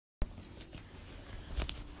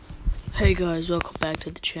Hey guys, welcome back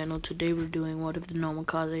to the channel. Today we're doing what if the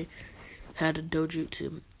Namikaze had a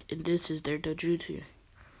dojutsu, and this is their dojutsu.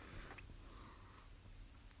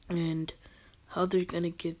 And how they're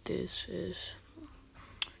gonna get this is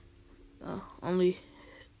only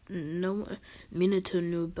Minato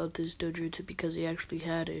knew about this dojutsu because he actually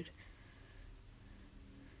had it,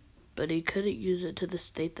 but he couldn't use it to the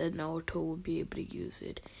state that Naruto would be able to use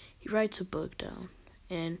it. He writes a book down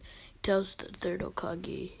and tells the third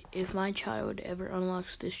Hokage, if my child ever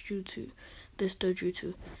unlocks this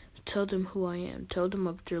dojutsu, tell them who I am. Tell them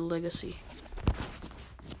of their legacy.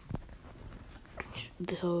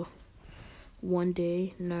 So, one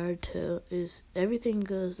day, everything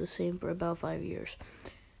goes the same for about 5 years.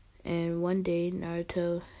 And one day,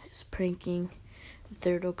 Naruto is pranking the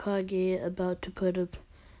third Hokage about to put a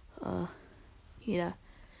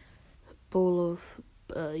bowl of,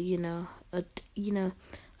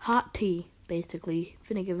 hot tea, basically.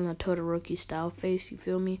 Finna give him a Todoroki style face, you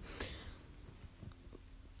feel me?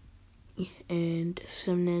 And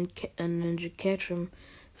some ninja catch him,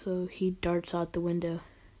 so he darts out the window.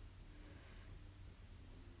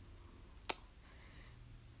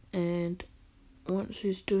 And once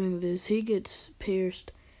he's doing this, he gets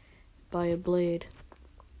pierced by a blade,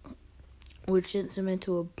 which sends him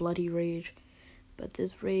into a bloody rage. But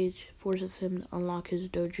this rage forces him to unlock his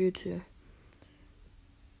dojutsu.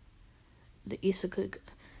 The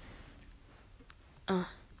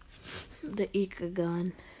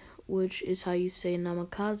Ikagan, which is how you say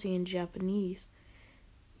Namikaze in Japanese.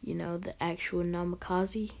 You know, the actual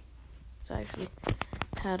Namikaze. It's actually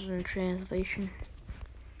had it in translation.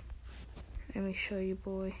 Let me show you,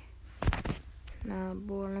 boy. Let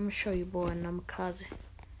me show you, boy, Namikaze.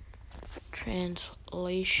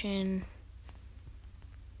 Translation.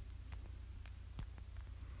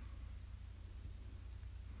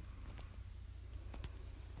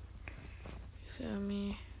 Feel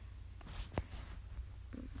me?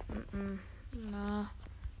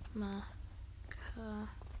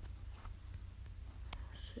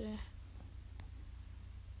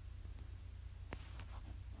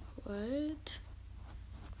 What?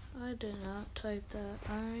 I did not type that.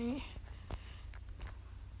 Alright.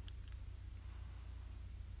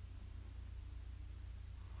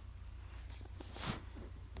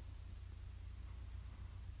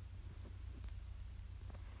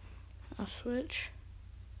 I'll switch.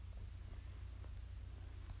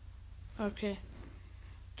 Okay.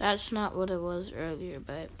 That's not what it was earlier,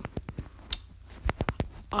 but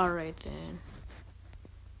alright then.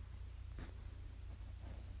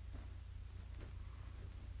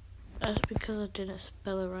 That's because I didn't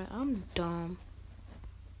spell it right. I'm dumb.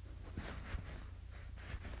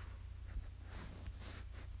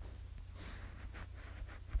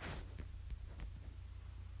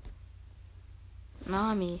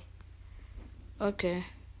 Nami. Okay.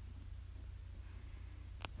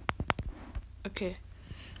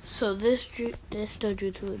 So this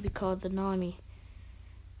dojutsu would be called the Nami.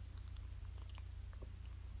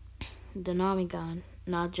 The Namigan.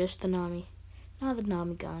 Not just the Nami. Not the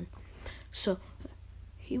Namigan. So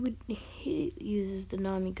he uses the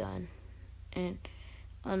Namigan and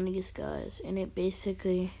on these guys, and it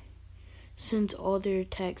basically sends all their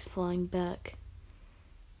attacks flying back.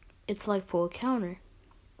 It's like full counter.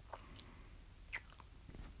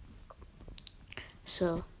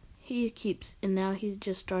 So and now he's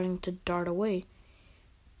just starting to dart away.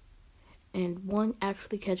 And one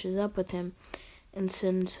actually catches up with him and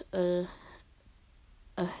sends a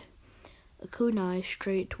kunai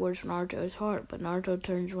straight towards Naruto's heart, but Naruto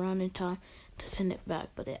turns around in time to send it back,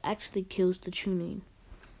 but it actually kills the Chunin,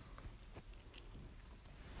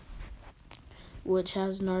 which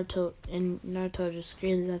has Naruto just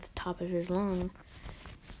screams at the top of his lung,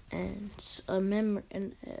 and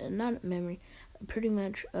pretty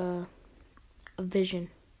much a vision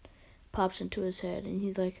pops into his head, and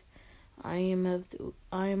he's like, I am of the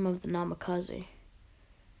Namikaze.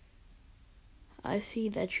 I see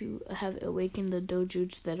that you have awakened the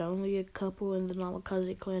dojutsu that only a couple in the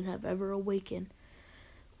Namikaze clan have ever awakened,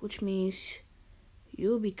 which means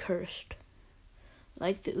you'll be cursed.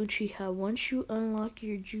 Like the Uchiha, once you unlock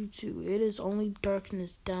your jutsu, it is only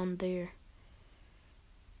darkness down there.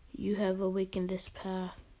 You have awakened this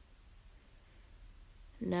path.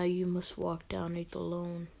 Now you must walk down it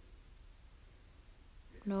alone.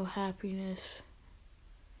 No happiness.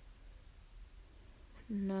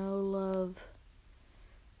 No love.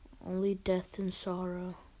 Only death and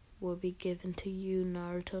sorrow will be given to you,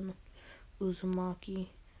 Naruto Uzumaki,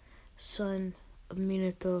 son of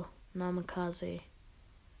Minato Namikaze,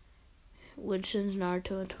 which sends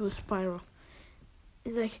Naruto into a spiral.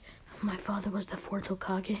 It's like, my father was the fourth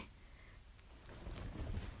Hokage.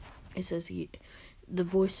 It says, the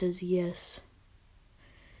voice says yes.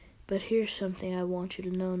 But here's something I want you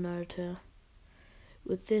to know, Naruto.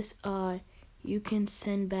 With this eye, you can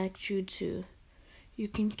send back jutsu. You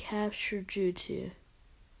can capture jutsu.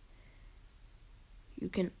 You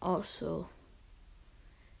can also...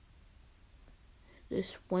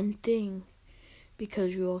 this one thing,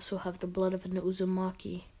 because you also have the blood of an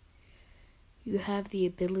Uzumaki. You have the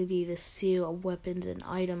ability to seal weapons and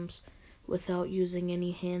items without using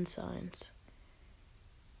any hand signs.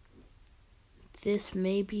 This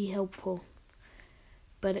may be helpful,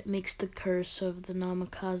 but it makes the curse of the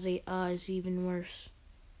Namikaze eyes even worse.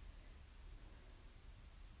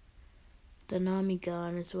 The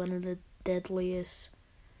Namigan is one of the deadliest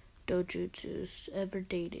dojutsus ever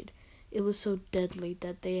dated. It was so deadly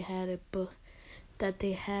that they had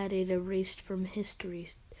it erased from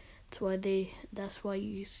history. That's why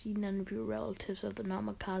you see none of your relatives of the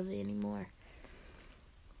Namikaze anymore.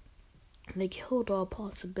 They killed all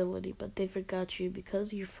possibility, but they forgot you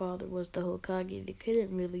because your father was the Hokage. They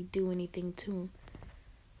couldn't really do anything to him.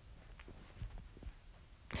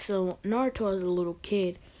 So Naruto, as a little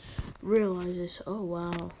kid, realizes, oh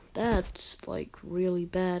wow, that's like really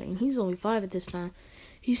bad. And he's only 5 at this time.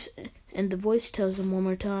 And the voice tells him one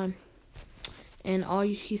more time. And all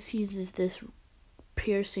he sees is this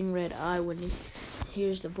piercing red eye when he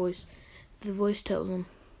hears the voice. The voice tells him,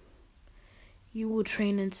 you will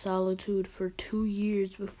train in solitude for 2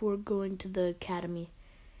 years before going to the academy.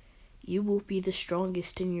 You will be the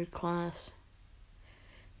strongest in your class.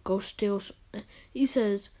 He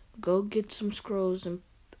says, go get some scrolls of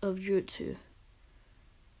jutsu.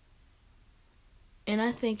 And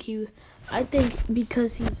I think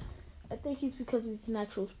because he's an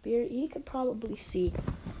actual spirit, he could probably see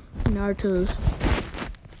Naruto's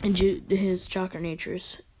and his chakra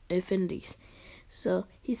nature's affinities. So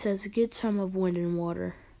he says, get some of wind and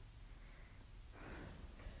water,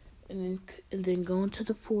 and then go into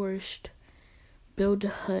the forest, build a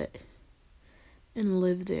hut, and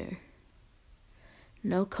live there.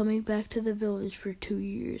 No coming back to the village for 2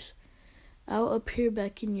 years. I'll appear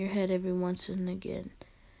back in your head every once and again,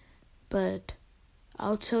 but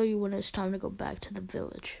I'll tell you when it's time to go back to the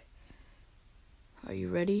village. Are you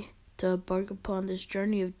ready to embark upon this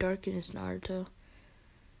journey of darkness, Naruto?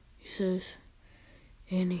 He says,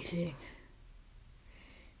 anything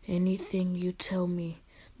you tell me.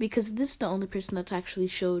 Because this is the only person that's actually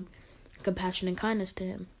showed compassion and kindness to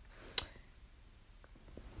him.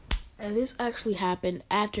 And this actually happened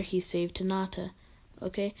after he saved Hinata.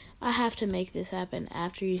 Okay? I have to make this happen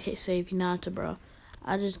after you save Hinata, bro.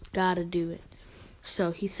 I just gotta do it.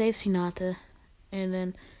 So he saves Hinata, and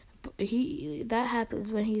then that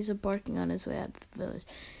happens when he's embarking on his way out of the village.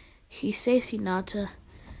 He saves Hinata,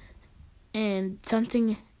 and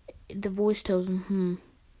the voice tells him,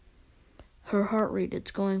 her heart rate,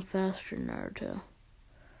 it's going faster, Naruto.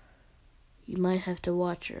 You might have to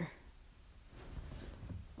watch her.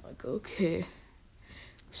 Like, okay.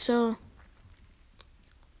 So,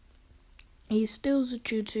 he steals a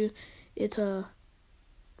jutsu. It's a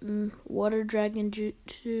water dragon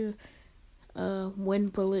jutsu,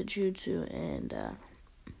 wind bullet jutsu, and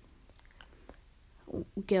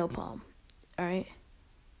gale palm. Alright?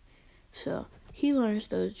 So, he learns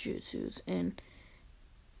those jutsus, and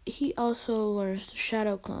he also learns the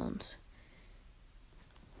shadow clones.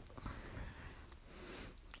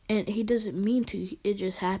 And he doesn't mean to, it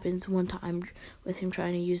just happens one time with him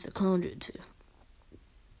trying to use the clone jutsu.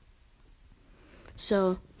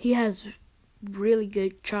 So, he has really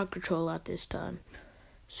good chakra control at this time.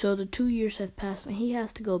 So, the 2 years have passed, and he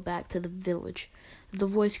has to go back to the village. The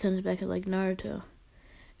voice comes back and like, Naruto,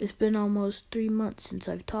 it's been almost 3 months since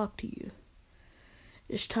I've talked to you.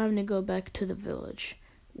 It's time to go back to the village.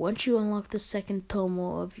 Once you unlock the second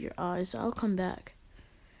tomo of your eyes, I'll come back.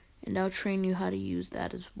 And I'll train you how to use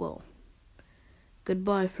that as well.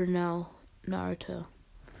 Goodbye for now, Naruto.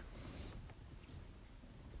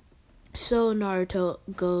 So Naruto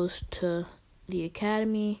goes to the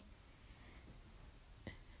academy,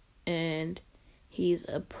 and he's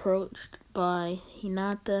approached by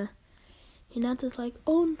Hinata. Hinata's like,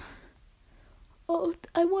 oh,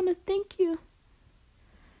 I want to thank you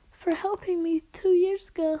for helping me 2 years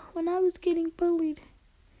ago when I was getting bullied.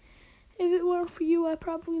 If it weren't for you, I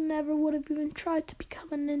probably never would have even tried to become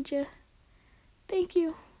a ninja. Thank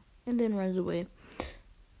you. And then runs away.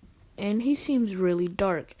 And he seems really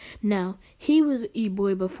dark. Now, he was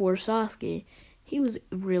e-boy before Sasuke. He was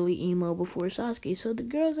really emo before Sasuke. So the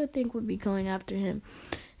girls, I think, would be going after him.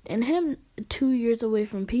 And him, 2 years away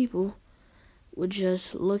from people, would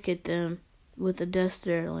just look at them with a death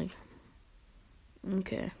stare like,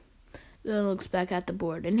 okay. Then looks back at the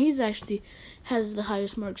board, and he's actually has the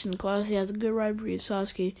highest marks in the class. He has a good rivalry with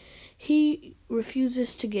Sasuke. He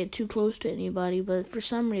refuses to get too close to anybody, but for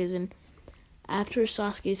some reason, after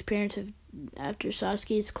Sasuke's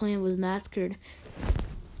clan was massacred,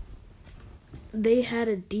 they had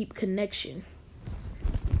a deep connection.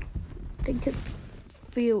 They could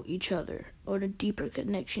feel each other on a deeper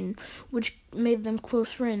connection, which made them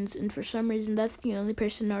close friends, and for some reason, that's the only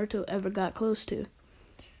person Naruto ever got close to.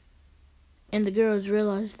 And the girls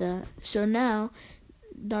realized that. So now,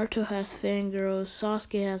 Naruto has fangirls,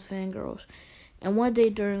 Sasuke has fangirls. And one day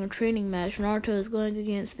during a training match, Naruto is going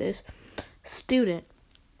against this student,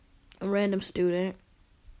 a random student.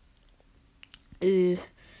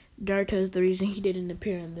 Naruto is the reason he didn't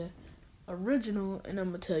appear in the original, and I'm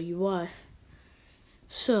going to tell you why.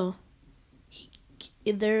 So,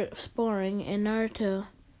 they're sparring, and Naruto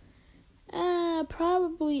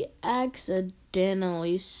probably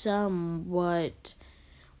accidentally, somewhat,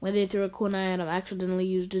 when they threw a kunai at him, accidentally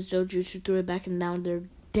used his dojutsu, threw it back, and now they're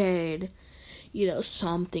dead.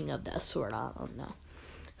 Something of that sort. I don't know.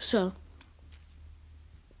 So,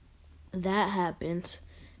 that happens,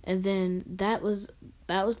 and then that was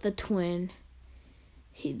the twin.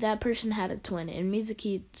 That person had a twin, and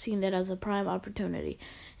Mizuki seen that as a prime opportunity.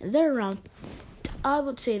 And I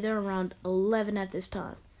would say they're around 11 at this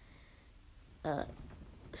time.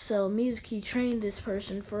 So Mizuki trained this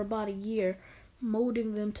person for about a year,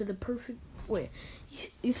 molding them to the perfect way.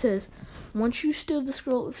 He says, once you steal the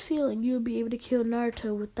scroll of sealing, you'll be able to kill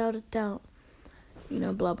Naruto without a doubt.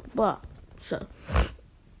 Blah, blah, blah. So,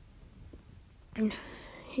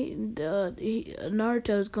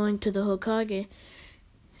 Naruto is going to the Hokage,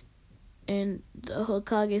 and the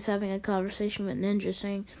Hokage is having a conversation with Ninja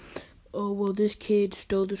saying, oh, well, this kid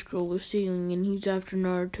stole the scroll of sealing, and he's after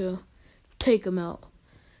Naruto. Take him out.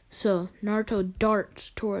 So, Naruto darts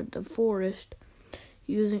toward the forest,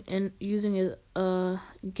 using his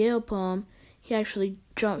Gale Palm. He actually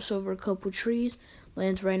jumps over a couple trees,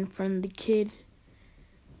 lands right in front of the kid.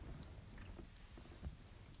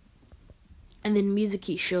 And then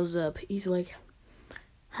Mizuki shows up. He's like,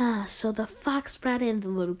 so the fox brat and the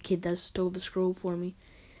little kid that stole the scroll for me.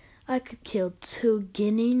 I could kill 2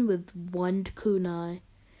 genin with 1 kunai.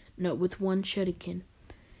 No, with 1 shuriken.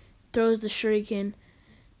 Throws the shuriken,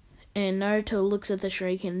 and Naruto looks at the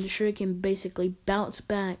shuriken, and the shuriken basically bounces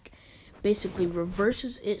back, basically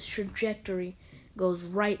reverses its trajectory, goes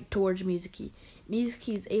right towards Mizuki.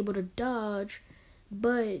 Mizuki is able to dodge,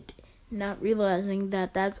 but not realizing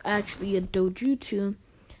that that's actually a dojutsu,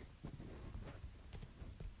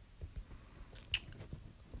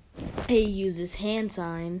 he uses hand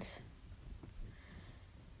signs,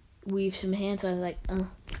 weave some hand signs like,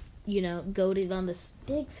 goaded on the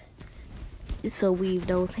sticks. So weave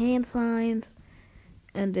those hand signs,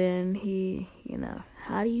 and then he,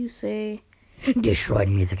 how do you say? Destroyed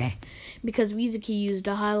Mizuki. Because Mizuki used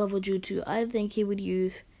a high-level jutsu, I think he would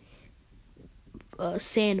use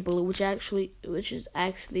sand bullet, which is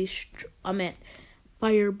actually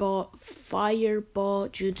fireball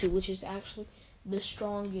jutsu, which is actually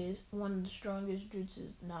one of the strongest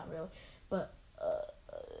jutsus. Not really, but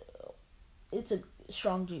it's a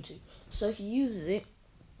strong jutsu. So he uses it,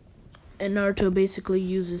 and Naruto basically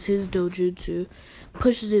uses his dojutsu,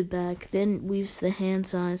 pushes it back, then weaves the hand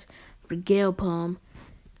signs for Gale Palm,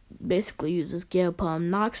 basically uses Gale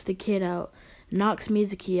Palm, knocks the kid out, knocks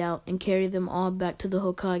Mizuki out, and carry them all back to the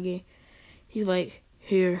Hokage. He's like,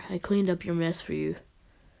 here, I cleaned up your mess for you.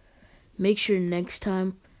 Make sure next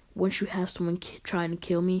time, once you have someone trying to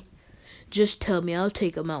kill me, just tell me, I'll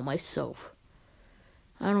take them out myself.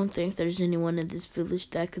 I don't think there's anyone in this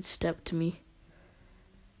village that could step to me.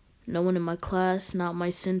 No one in my class, not my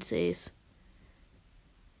senseis.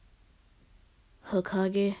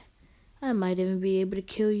 Hokage, I might even be able to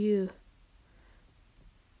kill you.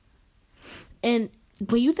 And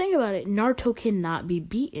when you think about it, Naruto cannot be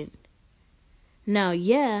beaten. Now,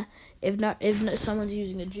 yeah, if someone's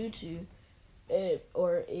using a jutsu,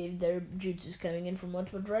 or if their jutsu is coming in from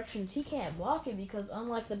multiple directions, he can't block it because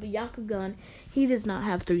unlike the Byakugan, he does not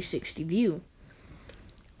have 360 view.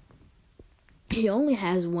 He only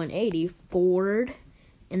has 180 forward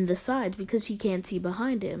in the sides because he can't see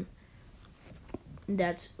behind him.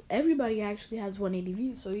 Everybody actually has 180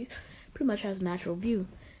 view, so he pretty much has natural view.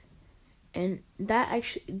 And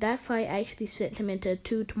that fight actually sent him into a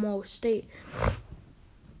 2 Tomo state.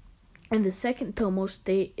 And the second Tomo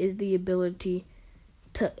state is the ability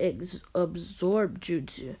to absorb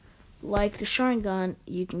jutsu. Like the Sharingan,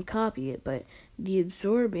 you can copy it, but the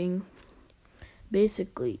absorbing,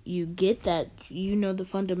 basically, you get that, the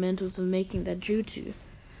fundamentals of making that jutsu.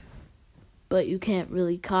 but you can't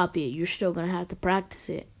really copy it. You're still going to have to practice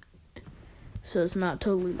it. So it's not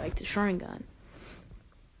totally like the Sharingan.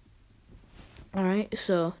 Alright,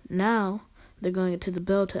 so now they're going into the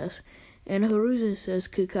bell test. And Hiruzen says,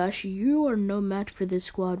 Kakashi, you are no match for this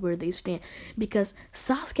squad where they stand. Because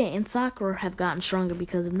Sasuke and Sakura have gotten stronger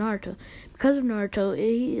because of Naruto. Because of Naruto,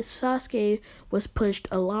 Sasuke was pushed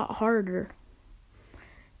a lot harder.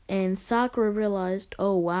 And Sakura realized,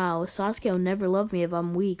 oh wow, Sasuke will never love me if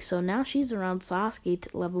I'm weak. So now she's around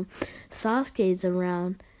Sasuke level. Sasuke's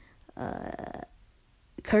around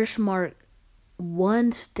curse mark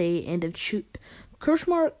 1 state and of curse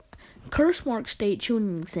mark state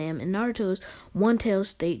tuning exam, and Naruto's 1 tail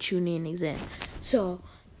state tuning exam. So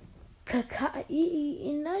Kakashi,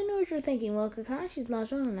 and I know what you're thinking, well, Kakashi's not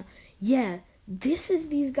strong enough. Yeah, this is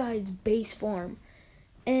these guys' base form.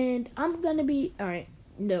 And I'm gonna be alright,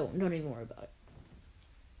 no, don't even worry about it.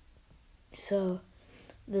 So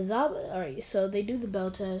so they do the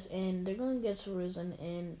bell test, and they're going against Hiruzen,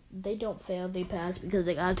 and they don't fail, they pass because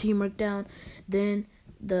they got teamwork down. Then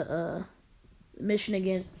the mission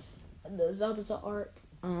against the Zabuza arc,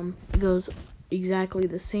 it goes exactly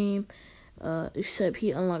the same, except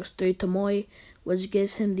he unlocks 3 Tomoe, which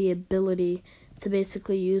gives him the ability to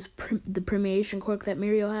basically use the premiation quirk that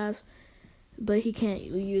Mirio has, but he can't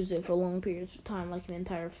use it for long periods of time, like an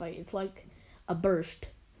entire fight. It's like a burst,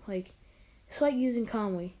 it's like using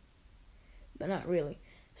Conway, but not really.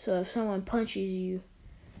 So if someone punches you,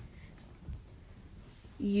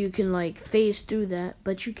 you can phase through that,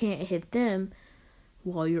 but you can't hit them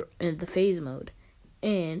while you're in the phase mode.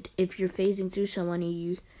 And if you're phasing through someone and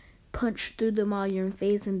you punch through them while you're in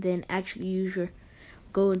phase and then actually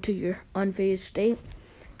go into your unphased state,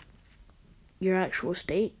 your actual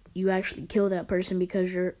state, you actually kill that person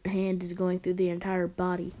because your hand is going through the entire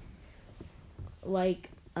body. Like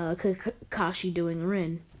Kakashi doing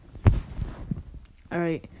Rin.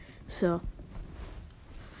 Alright, so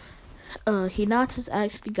Hinata's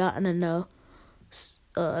actually gotten to know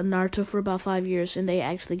Naruto for about 5 years, and they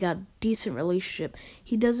actually got a decent relationship.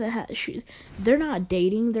 He doesn't have they're not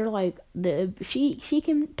dating, they're she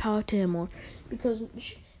can talk to him more because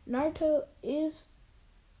Naruto is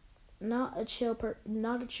not a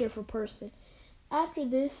cheerful person. After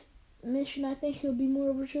this mission, I think he'll be more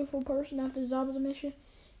of a cheerful person after Zabuza mission,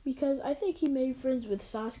 because I think he made friends with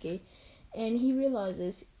Sasuke, and he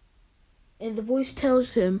realizes, and the voice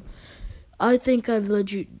tells him, I think I've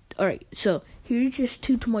led you. Alright, so he reaches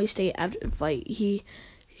 2 Tomoe state after the fight.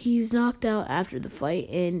 He's knocked out after the fight,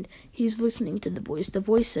 and he's listening to the voice. The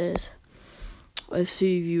voice says, I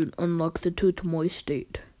see you unlock the 2 Tomoe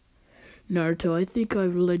state. Naruto, I think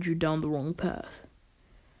I've led you down the wrong path.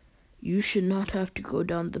 You should not have to go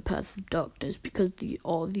down the path of darkness because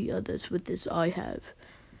all the others with this I have.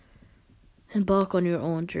 Embark on your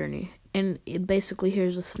own journey. And it basically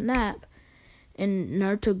here's a snap, and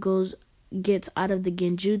Naruto gets out of the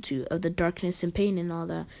genjutsu of the darkness and pain and all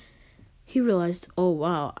that. He realized, oh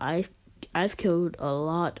wow, I've killed a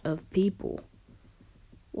lot of people.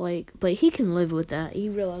 But he can live with that. He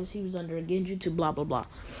realized he was under a genjutsu, blah blah blah.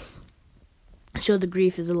 So the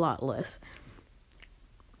grief is a lot less.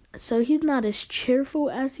 So he's not as cheerful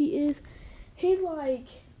as he is. He's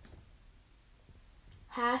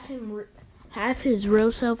half his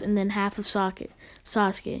real self and then half of Sasuke.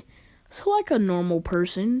 So a normal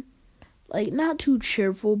person. Not too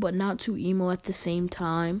cheerful, but not too emo at the same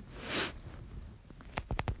time.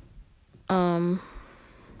 Alright,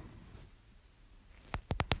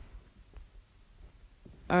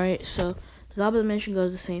 so Zabuza mission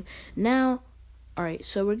goes the same. Now, alright,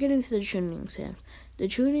 so we're getting to the tuning exams. The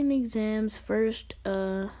tuning exams, first,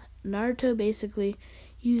 Naruto basically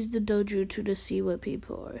used the dojutsu to see what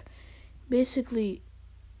people are. Basically,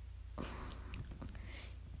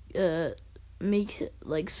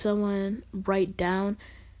 makes someone write down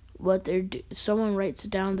what someone writes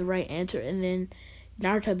down the right answer, and then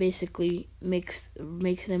Naruto basically makes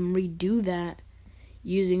them redo that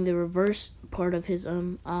using the reverse part of his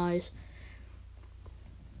eyes,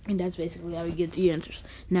 and that's basically how he gets the answers.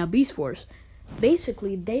 Now Beast Force,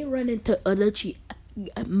 basically they run into runs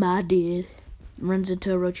into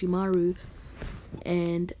Orochimaru,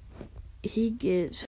 and he gets